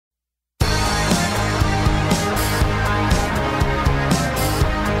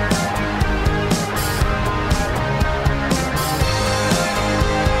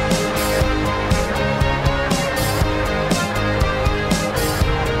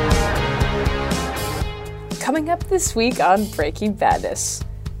Coming up this week on Breaking Badness.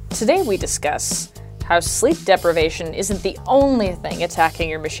 Today we discuss how sleep deprivation isn't the only thing attacking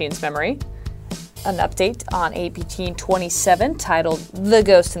your machine's memory, an update on APT 27 titled The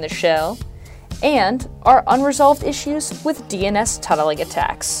Ghost in the Shell, and our unresolved issues with DNS tunneling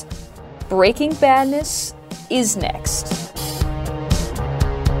attacks. Breaking Badness is next.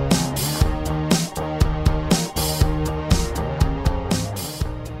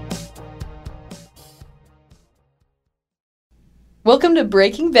 Welcome to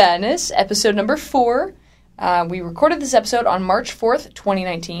Breaking Badness, episode number 4. We recorded this episode on March 4th,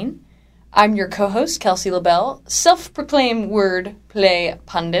 2019. I'm your co-host, Kelsey LaBelle, self-proclaimed wordplay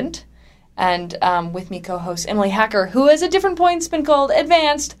pundit, and with me co-host Emily Hacker, who has at different points been called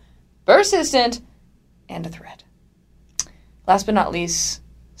advanced, persistent, and a threat. Last but not least,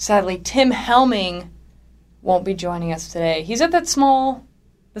 sadly, Tim Helming won't be joining us today. He's at that small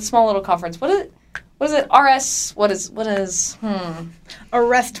little conference. What is it? RS? What is?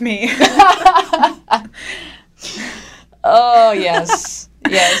 Arrest me. Oh, yes.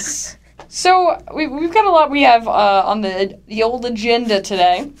 Yes. So, we've got a lot we have on the old agenda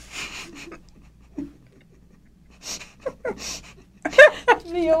today.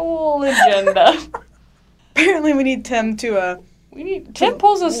 The old agenda. Apparently we need Tim to, Tim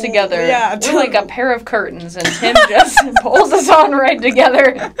pulls us together. Yeah. We're like a pair of curtains, and Tim just pulls us on right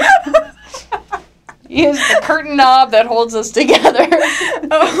together. He is the curtain knob that holds us together.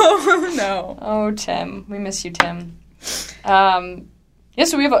 Oh, no. Oh, Tim. We miss you, Tim.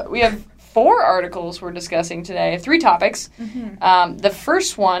 So we have 4 articles we're discussing today, 3 topics. Mm-hmm. The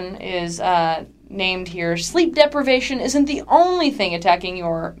first one is named here, Sleep Deprivation Isn't the Only Thing Attacking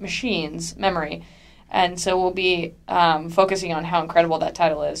Your Machine's Memory. And so we'll be focusing on how incredible that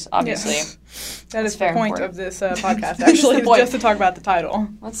title is, obviously. Yes. That is the point of this podcast, Actually, is just to talk about the title.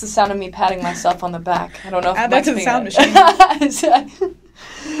 That's the sound of me patting myself on the back. I don't know if Add that to the sound machine.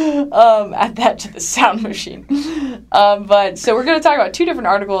 Add that to the sound machine. So we're going to talk about 2 different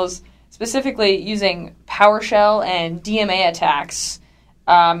articles, specifically using PowerShell and DMA attacks.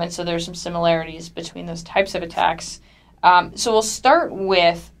 And so there's some similarities between those types of attacks. So we'll start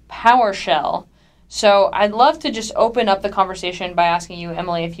with PowerShell. So I'd love to just open up the conversation by asking you,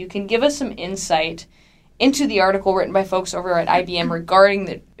 Emily, if you can give us some insight into the article written by folks over at IBM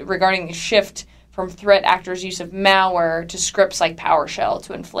regarding the shift from threat actors' use of malware to scripts like PowerShell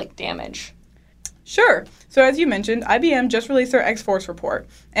to inflict damage. Sure. So as you mentioned, IBM just released their X-Force report,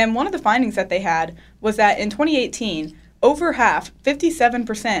 and one of the findings that they had was that in 2018, over half,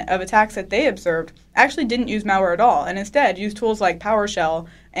 57% of attacks that they observed actually didn't use malware at all, and instead used tools like PowerShell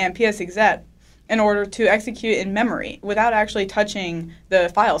and PSExec in order to execute in memory without actually touching the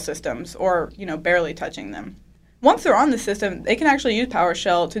file systems or, barely touching them. Once they're on the system, they can actually use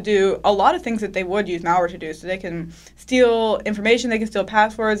PowerShell to do a lot of things that they would use malware to do. So they can steal information, they can steal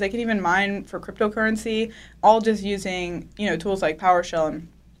passwords, they can even mine for cryptocurrency, all just using, tools like PowerShell and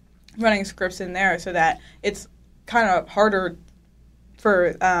running scripts in there so that it's kind of harder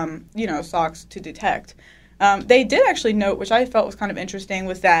for, SOCs to detect. They did actually note, which I felt was kind of interesting,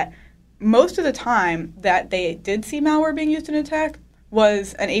 was that most of the time that they did see malware being used in an attack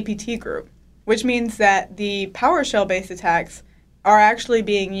was an APT group, which means that the PowerShell-based attacks are actually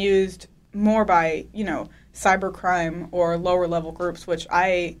being used more by, cybercrime or lower-level groups, which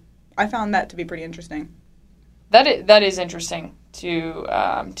I found that to be pretty interesting. That is interesting to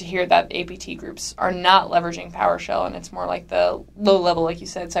hear that APT groups are not leveraging PowerShell, and it's more like the low-level, like you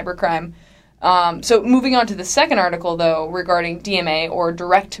said, cybercrime. So moving on to the second article, though, regarding DMA, or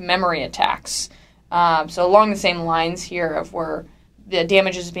direct memory attacks. So along the same lines here of where the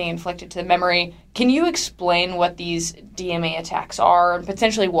damage is being inflicted to the memory, can you explain what these DMA attacks are and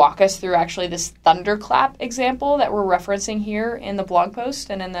potentially walk us through actually this thunderclap example that we're referencing here in the blog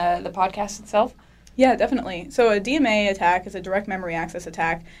post and in the podcast itself? Yeah, definitely. So a DMA attack is a direct memory access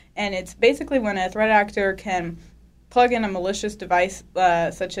attack, and it's basically when a threat actor can plug in a malicious device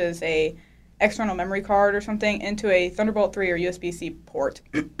such as a external memory card or something into a Thunderbolt 3 or USB-C port.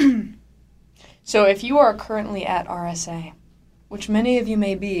 So if you are currently at RSA, which many of you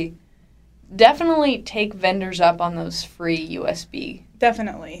may be, definitely take vendors up on those free USB.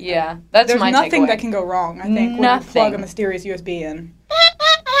 Definitely. Yeah, that's There's my takeaway. There's nothing that can go wrong, I think, when you plug a mysterious USB in.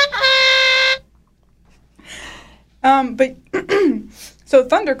 So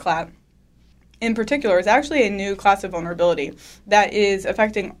Thunderclap, in particular, is actually a new class of vulnerability that is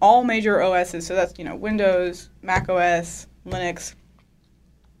affecting all major OSs. So that's, Windows, Mac OS, Linux.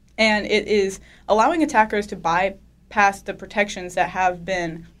 And it is allowing attackers to bypass the protections that have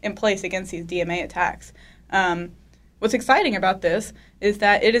been in place against these DMA attacks. what's exciting about this is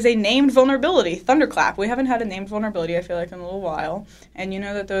that it is a named vulnerability, Thunderclap. We haven't had a named vulnerability, I feel like, in a little while. And you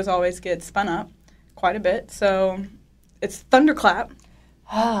know that those always get spun up quite a bit. So it's Thunderclap.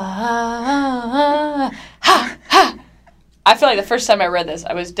 I feel like the first time I read this,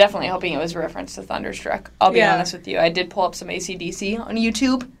 I was definitely hoping it was a reference to Thunderstruck. I'll be honest with you. I did pull up some AC/DC on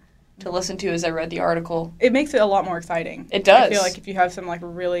YouTube to listen to as I read the article. It makes it a lot more exciting. It does. I feel like if you have some like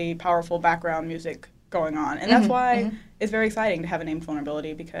really powerful background music going on. And that's why it's very exciting to have a named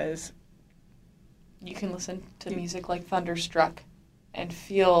vulnerability, because you can listen to music like Thunderstruck and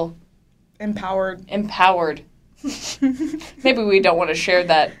feel empowered. Maybe we don't want to share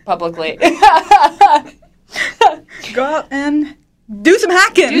that publicly. Go out and do some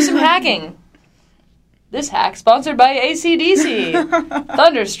hacking. This hack sponsored by AC/DC.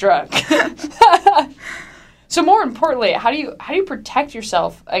 Thunderstruck. So more importantly, how do you protect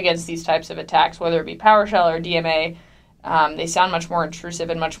yourself against these types of attacks, whether it be PowerShell or DMA? They sound much more intrusive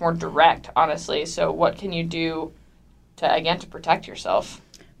and much more direct, honestly. So what can you do to protect yourself?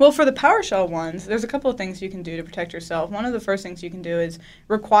 Well, for the PowerShell ones, there's a couple of things you can do to protect yourself. One of the first things you can do is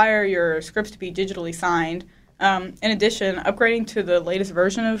require your scripts to be digitally signed. In addition, upgrading to the latest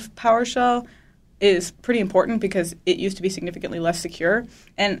version of PowerShell is pretty important because it used to be significantly less secure.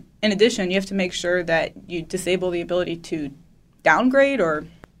 And in addition, you have to make sure that you disable the ability to downgrade, or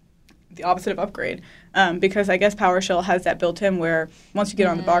the opposite of upgrade, because I guess PowerShell has that built in where once you get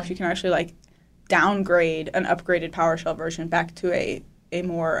on the box, you can actually downgrade an upgraded PowerShell version back to a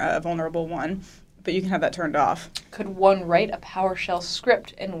more vulnerable one, but you can have that turned off. Could one write a PowerShell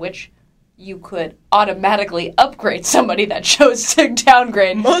script in which you could automatically upgrade somebody that chose to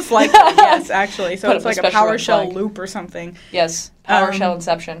downgrade? Most likely, yes, actually. So it's like a PowerShell loop or something. Yes, PowerShell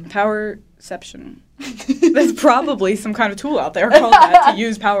Inception. Powerception. There's probably some kind of tool out there called that to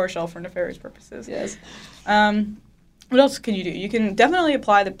use PowerShell for nefarious purposes. Yes. What else can you do? You can definitely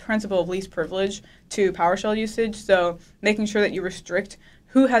apply the principle of least privilege to PowerShell usage, so making sure that you restrict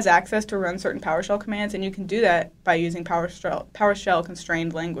who has access to run certain PowerShell commands, and you can do that by using PowerShell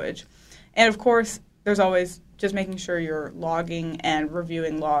constrained language. And of course, there's always just making sure you're logging and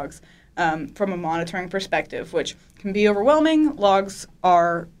reviewing logs from a monitoring perspective, which can be overwhelming. Logs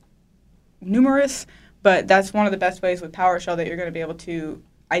are numerous, but that's one of the best ways with PowerShell that you're going to be able to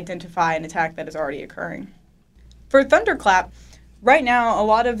identify an attack that is already occurring. For Thunderclap, right now, a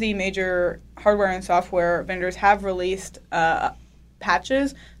lot of the major hardware and software vendors have released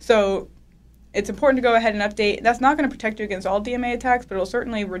patches, so it's important to go ahead and update. That's not going to protect you against all DMA attacks, but it'll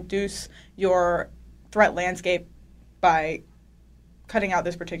certainly reduce your threat landscape by cutting out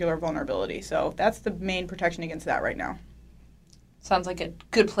this particular vulnerability. So that's the main protection against that right now. Sounds like a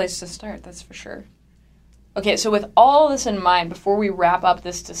good place to start, that's for sure. Okay, so with all this in mind, before we wrap up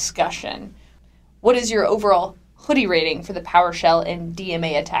this discussion, what is your overall hoodie rating for the PowerShell and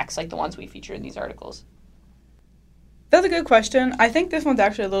DMA attacks like the ones we feature in these articles? That's a good question. I think this one's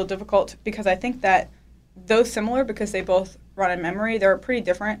actually a little difficult because I think that though similar because they both run in memory, they're pretty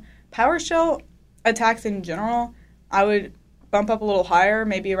different. PowerShell attacks in general, I would bump up a little higher,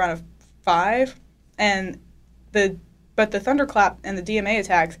 maybe around a 5. But the Thunderclap and the DMA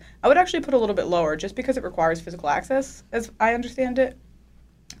attacks, I would actually put a little bit lower just because it requires physical access, as I understand it.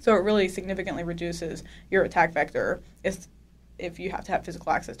 So it really significantly reduces your attack vector if you have to have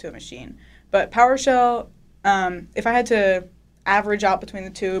physical access to a machine. But PowerShell, if I had to average out between the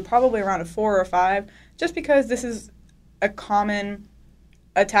two, probably around a 4 or a 5, just because this is a common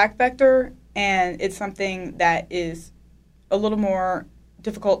attack vector and it's something that is a little more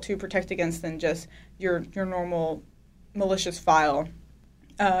difficult to protect against than just your normal malicious file,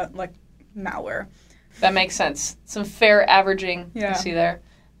 like malware. That makes sense. Some fair averaging you see there.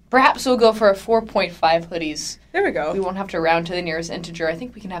 Perhaps we'll go for a 4.5 hoodies. There we go. We won't have to round to the nearest integer. I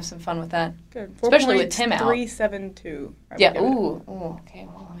think we can have some fun with that. Good. Especially with Tim out. 372. Yeah. Ooh. Okay.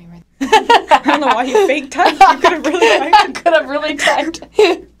 Well, let me write that. I don't know why you fake typed. You could have really typed. I could have really typed.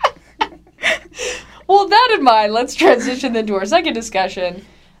 Well, with that in mind, let's transition then to our second discussion,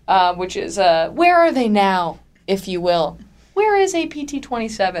 which is where are they now, if you will? Where is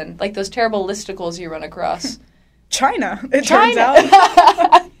APT27? Like those terrible listicles you run across. China, turns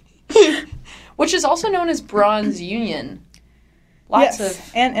out. Which is also known as Bronze Union. Lots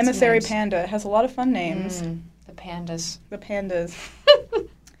of and Emissary Panda. It has a lot of fun names. The pandas. The pandas.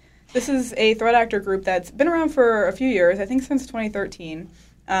 This is a threat actor group that's been around for a few years, I think since 2013.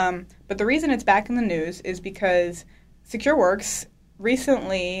 But the reason it's back in the news is because SecureWorks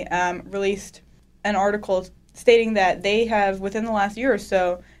recently released an article stating that they have, within the last year or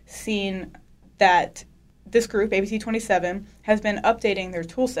so, seen that this group, APT27, has been updating their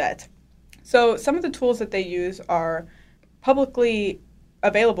tool set. So some of the tools that they use are publicly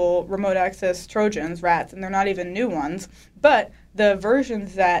available remote access Trojans, rats, and they're not even new ones. But the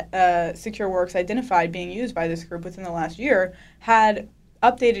versions that SecureWorks identified being used by this group within the last year had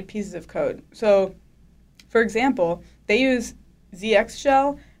updated pieces of code. So, for example, they use ZX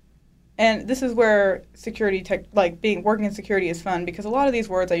Shell, and this is where security working in security is fun, because a lot of these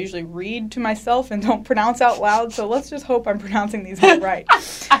words I usually read to myself and don't pronounce out loud. So let's just hope I'm pronouncing these all right.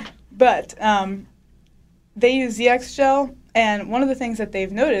 But they use ZX Shell, and one of the things that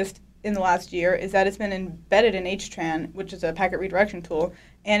they've noticed in the last year is that it's been embedded in HTRAN, which is a packet redirection tool,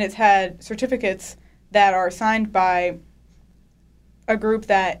 and it's had certificates that are signed by a group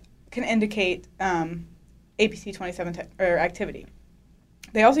that can indicate APC 27 activity.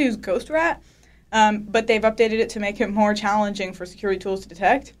 They also use GhostRat, but they've updated it to make it more challenging for security tools to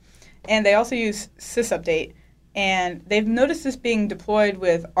detect. And they also use sysupdate, and they've noticed this being deployed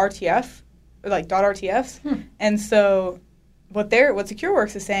with RTF, like .rtfs, and so what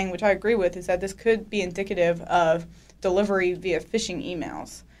SecureWorks is saying, which I agree with, is that this could be indicative of delivery via phishing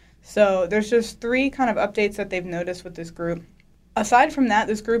emails. So there's just 3 kind of updates that they've noticed with this group. Aside from that,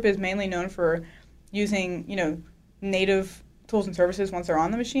 this group is mainly known for using, native tools and services once they're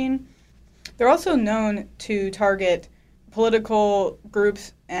on the machine. They're also known to target political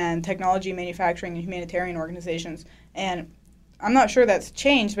groups and technology, manufacturing, and humanitarian organizations. And I'm not sure that's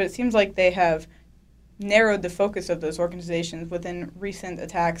changed, but it seems like they have narrowed the focus of those organizations within recent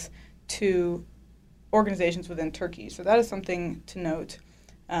attacks to organizations within Turkey. So that is something to note.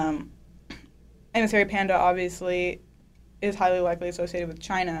 Emissary Panda obviously is highly likely associated with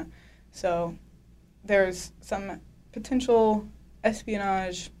China. So there's some potential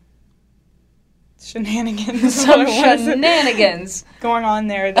espionage shenanigans. Going on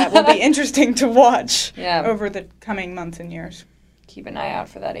there that will be interesting to watch over the coming months and years. Keep an eye out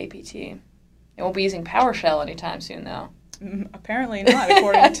for that APT. It won't be using PowerShell anytime soon, though. Apparently not,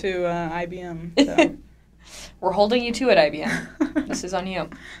 according to IBM. So. We're holding you to it, IBM. This is on you.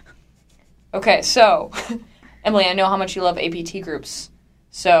 Okay, so, Emily, I know how much you love APT groups.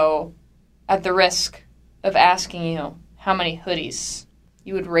 So, at the risk of asking you how many hoodies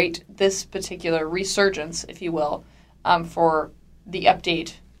you would rate this particular resurgence, if you will, for the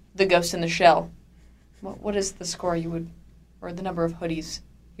update, The Ghost in the Shell, what is the score you would, or the number of hoodies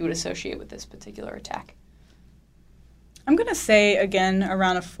you would associate with this particular attack? I'm going to say, again,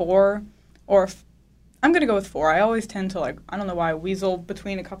 around a 4, or I'm going to go with 4. I always tend to, I don't know why I weasel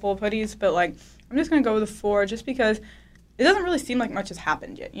between a couple of hoodies, but, I'm just going to go with a 4 just because it doesn't really seem like much has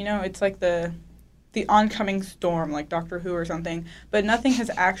happened yet. It's like the oncoming storm, like Doctor Who or something, but nothing has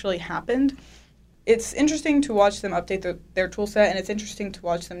actually happened. It's interesting to watch them update their tool set, and it's interesting to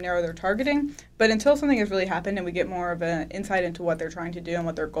watch them narrow their targeting, but until something has really happened and we get more of an insight into what they're trying to do and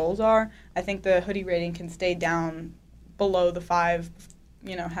what their goals are, I think the hoodie rating can stay down below the 5,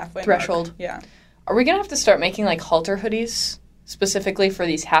 halfway threshold. Mark. Yeah. Are we going to have to start making, halter hoodies specifically for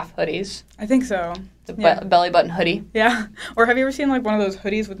these half hoodies? I think so. The belly button hoodie? Yeah. Or have you ever seen, one of those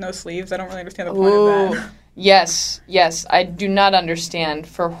hoodies with no sleeves? I don't really understand the point of that. Yes. I do not understand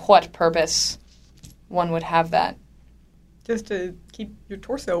for what purpose one would have that. Just to keep your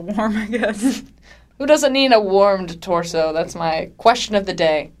torso warm, I guess. Who doesn't need a warmed torso? That's my question of the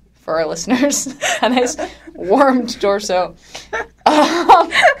day for our listeners. A nice warmed torso.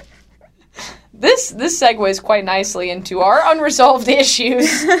 This segues quite nicely into our unresolved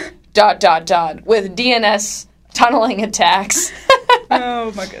issues, ... with DNS tunneling attacks.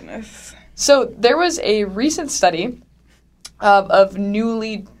 Oh, my goodness. So there was a recent study of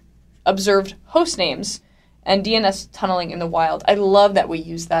newly observed host names and DNS tunneling in the wild. I love that we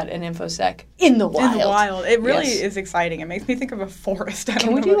use that in InfoSec. In the wild. In the wild. It really is exciting. It makes me think of a forest.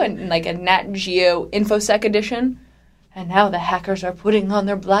 Can we do a Nat Geo InfoSec edition? And now the hackers are putting on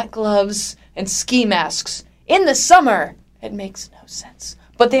their black gloves and ski masks in the summer. It makes no sense.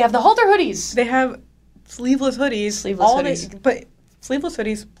 But they have the halter hoodies. They have sleeveless hoodies. But sleeveless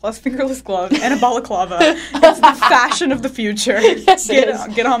hoodies plus fingerless gloves and a balaclava. It's the fashion of the future. Yes,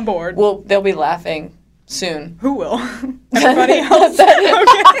 Get on board. Well, they'll be laughing soon. Who will? Everybody else? No,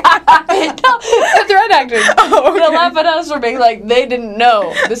 the threat actors. Oh, okay. They'll laugh at us for being like, they didn't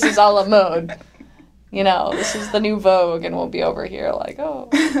know. This is a la mode. This is the new Vogue, and we'll be over here like, oh.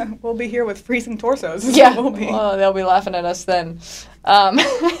 We'll be here with freezing torsos. Yeah, well, they'll be laughing at us then.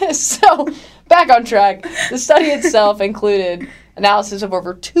 So, back on track. The study itself included analysis of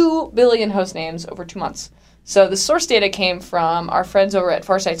over 2 billion host names over 2 months. So the source data came from our friends over at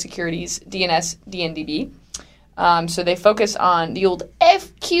Farsight Security's DNS DNDB. So they focus on the old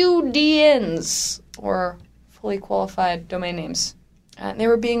FQDNs, or fully qualified domain names. And they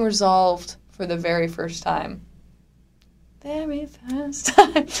were being resolved for the very first time. Very first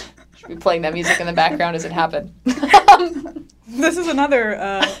time. Should be playing that music in the background as it happened. This is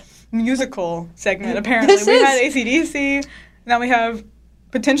another musical segment, apparently. We had AC/DC, now we have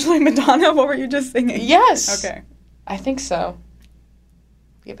potentially Madonna. What were you just singing? Yes. Okay. I think so.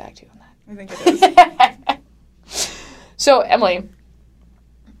 Get back to you on that. I think it is. So, Emily,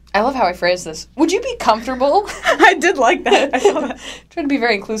 I love how I phrased this. Would you be comfortable? I did like that. I saw that. Trying to be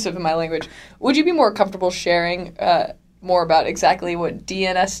very inclusive in my language. Would you be more comfortable sharing more about exactly what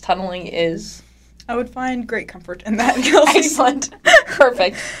DNS tunneling is? I would find great comfort in that, Kelsey. Excellent.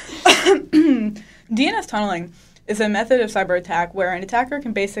 Perfect. DNS tunneling is a method of cyber attack where an attacker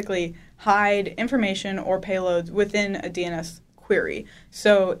can basically hide information or payloads within a DNS query.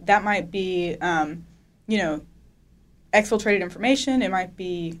 So that might be, exfiltrated information. It might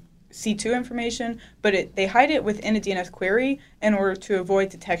be C2 information, but they hide it within a DNS query in order to avoid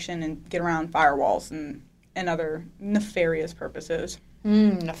detection and get around firewalls and other nefarious purposes.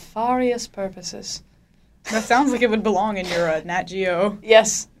 Nefarious purposes. That sounds like it would belong in your Nat Geo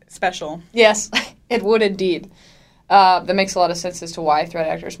Yes. special. Yes, it would indeed. That makes a lot of sense as to why threat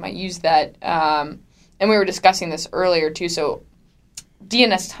actors might use that. And we were discussing this earlier, too. So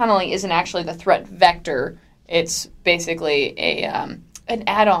DNS tunneling isn't actually the threat vector. It's basically an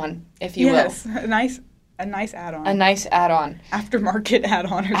add-on, if you will. Yes, a nice add-on. A nice add-on. Aftermarket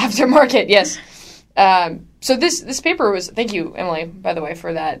add-on. Aftermarket, yes. So this paper was, thank you, Emily, by the way,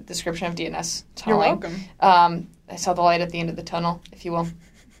 for that description of DNS tunneling. You're welcome. I saw the light at the end of the tunnel, if you will.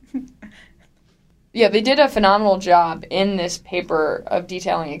 Yeah, they did a phenomenal job in this paper of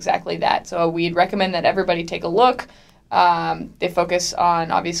detailing exactly that. So we'd recommend that everybody take a look. They focus on,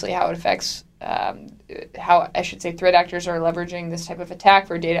 obviously, how it affects, threat actors are leveraging this type of attack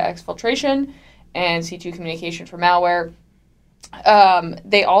for data exfiltration and C2 communication for malware.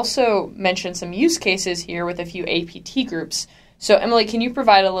 They also mentioned some use cases here with a few APT groups. So, Emily, can you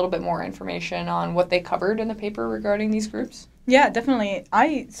provide a little bit more information on what they covered in the paper regarding these groups? Yeah, definitely.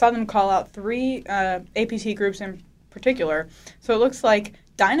 I saw them call out 3 APT groups in particular. So it looks like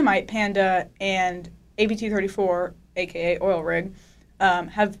Dynamite Panda and APT34, aka Oil Rig,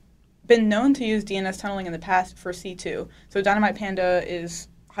 have been known to use DNS tunneling in the past for C2. So Dynamite Panda is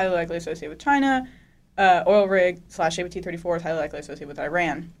highly likely associated with China. Oil Rig / APT34 is highly likely associated with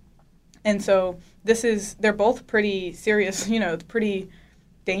Iran. And so they're both pretty serious, pretty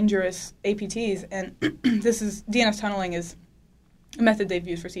dangerous APTs. And DNS tunneling is a method they've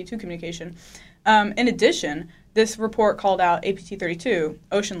used for C2 communication. In addition, this report called out APT32,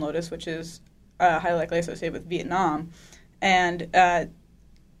 Ocean Lotus, which is highly likely associated with Vietnam, and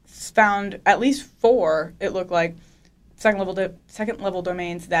found at least 4, it looked like, second level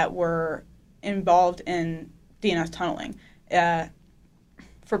domains that were involved in DNS tunneling.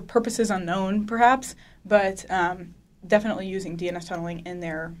 For purposes unknown, perhaps, but definitely using DNS tunneling in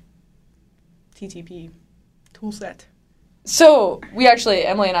their TTP toolset. So we actually,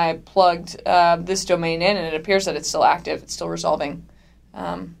 Emily and I plugged this domain in, and it appears that it's still active. It's still resolving.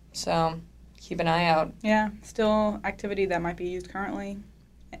 So keep an eye out. Yeah, still activity that might be used currently.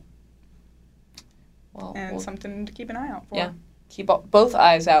 Well, something to keep an eye out for. Yeah, keep both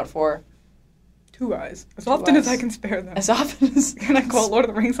eyes out for. 2 eyes. As often as I can spare them. As often as... Can I quote Lord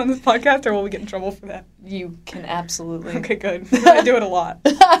of the Rings on this podcast, or will we get in trouble for that? You can absolutely. Okay, good. I do it a lot.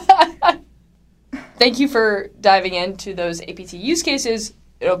 Thank you for diving into those APT use cases.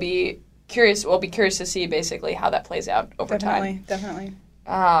 We'll be curious to see basically how that plays out over time. Definitely.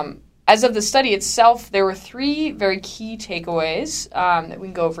 As of the study itself, there were 3 very key takeaways that we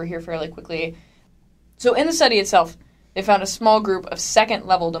can go over here fairly quickly. So in the study itself, they found a small group of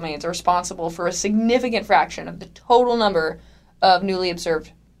second-level domains are responsible for a significant fraction of the total number of newly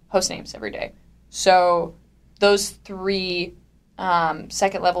observed host names every day. So those 3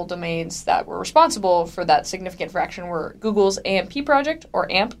 second-level domains that were responsible for that significant fraction were Google's AMP project, or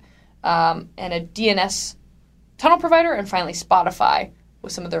AMP, and a DNS tunnel provider, and finally Spotify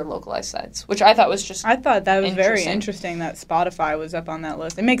with some of their localized sites, which I thought was just I thought that was very interesting that Spotify was up on that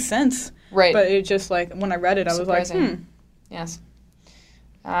list. It makes sense. Right. But it just, like, when I read it, I was like, Yes.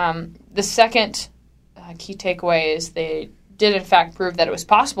 The second key takeaway is they did, in fact, prove that it was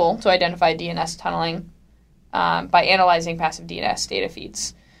possible to identify DNS tunneling by analyzing passive DNS data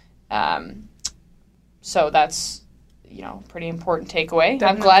feeds. So that's, pretty important takeaway. Definitely.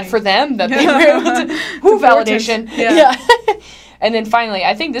 I'm glad for them that they were able to... validation. Yeah. And then finally,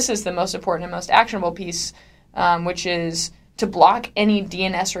 I think this is the most important and most actionable piece, which is to block any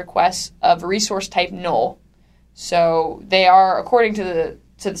DNS requests of resource type null. So they are, according to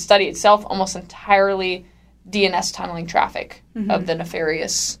the study itself, almost entirely DNS tunneling traffic of the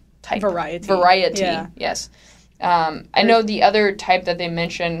nefarious type. Variety. Yeah. Yes. I know the other type that they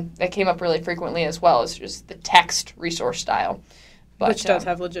mentioned that came up really frequently as well is just the text resource style. But, which does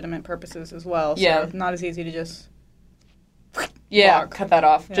have legitimate purposes as well. So not as easy to just cut that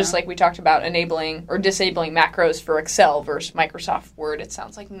off. Yeah. Just like we talked about enabling or disabling macros for Excel versus Microsoft Word. It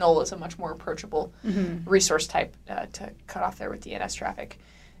sounds like null is a much more approachable resource type to cut off there with DNS traffic.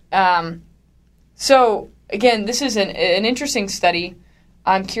 So, again, this is an interesting study.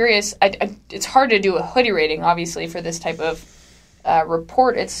 I'm curious. It's hard to do a hoodie rating, obviously, for this type of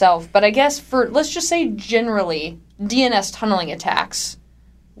report itself. But I guess for, let's just say generally, DNS tunneling attacks,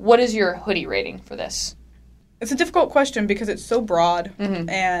 what is your hoodie rating for this? It's a difficult question because it's so broad.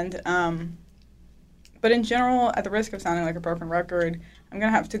 And but in general, at the risk of sounding like a broken record, I'm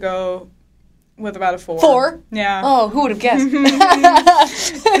going to have to go with about a 4. 4? Yeah. Oh, who would have guessed?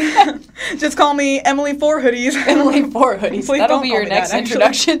 Just call me Emily 4 Hoodies. Emily 4 Hoodies. Please That'll be your next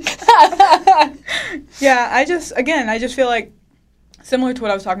introduction. Yeah, I just feel like, similar to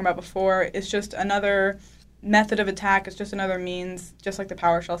what I was talking about before, it's just another method of attack. It's just another means, just like the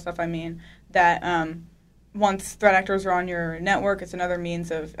PowerShell stuff, that once threat actors are on your network, it's another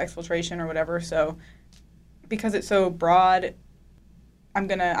means of exfiltration or whatever. So because it's so broad, I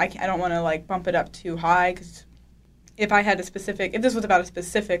don't want to like bump it up too high, because if this was about a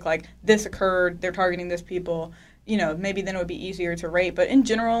specific, like, this occurred, they're targeting this people, maybe then it would be easier to rate. But in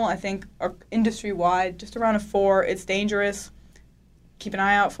general, I think industry-wide, just around a 4. It's dangerous. Keep an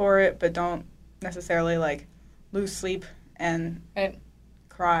eye out for it, but don't necessarily, like, lose sleep and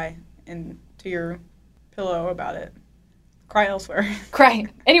cry into your pillow about it. Cry elsewhere. Cry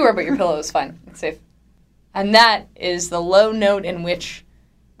anywhere but your pillow is fine. It's safe. And that is the low note in which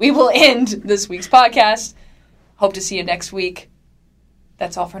we will end this week's podcast. Hope to see you next week.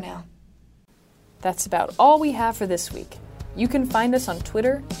 That's all for now. That's about all we have for this week. You can find us on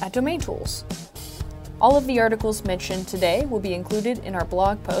Twitter @DomainTools. All of the articles mentioned today will be included in our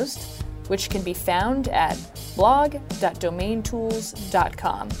blog post, which can be found at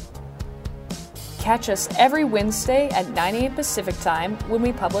blog.domaintools.com. Catch us every Wednesday at 9 a.m. Pacific Time when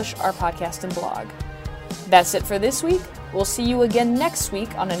we publish our podcast and blog. That's it for this week. We'll see you again next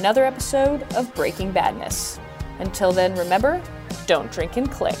week on another episode of Breaking Badness. Until then, remember, don't drink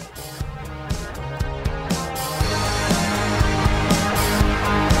and click.